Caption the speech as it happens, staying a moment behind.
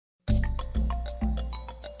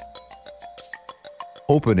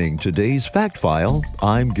Opening today's Fact File,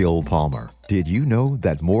 I'm Gil Palmer. Did you know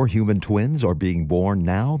that more human twins are being born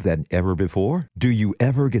now than ever before? Do you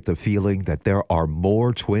ever get the feeling that there are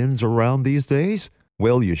more twins around these days?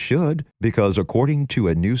 Well, you should, because according to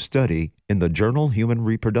a new study in the journal Human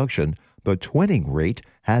Reproduction, the twinning rate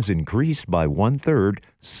has increased by 1/3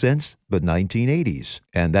 since the 1980s,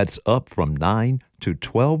 and that's up from 9 to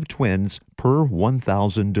 12 twins per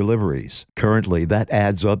 1,000 deliveries. Currently, that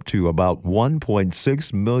adds up to about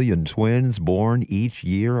 1.6 million twins born each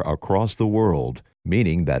year across the world,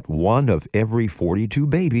 meaning that 1 of every 42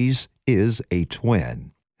 babies is a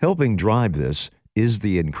twin. Helping drive this is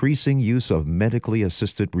the increasing use of medically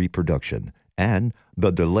assisted reproduction and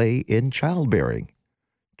the delay in childbearing.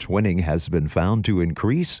 Twinning has been found to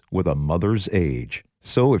increase with a mother's age.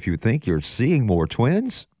 So if you think you're seeing more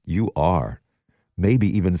twins, you are. Maybe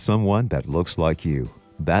even someone that looks like you.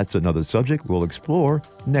 That's another subject we'll explore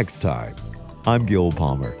next time. I'm Gil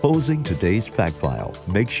Palmer, hosting today's Fact File.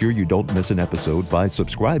 Make sure you don't miss an episode by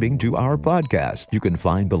subscribing to our podcast. You can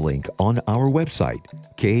find the link on our website,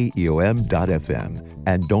 keom.fm.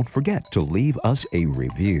 And don't forget to leave us a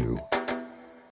review.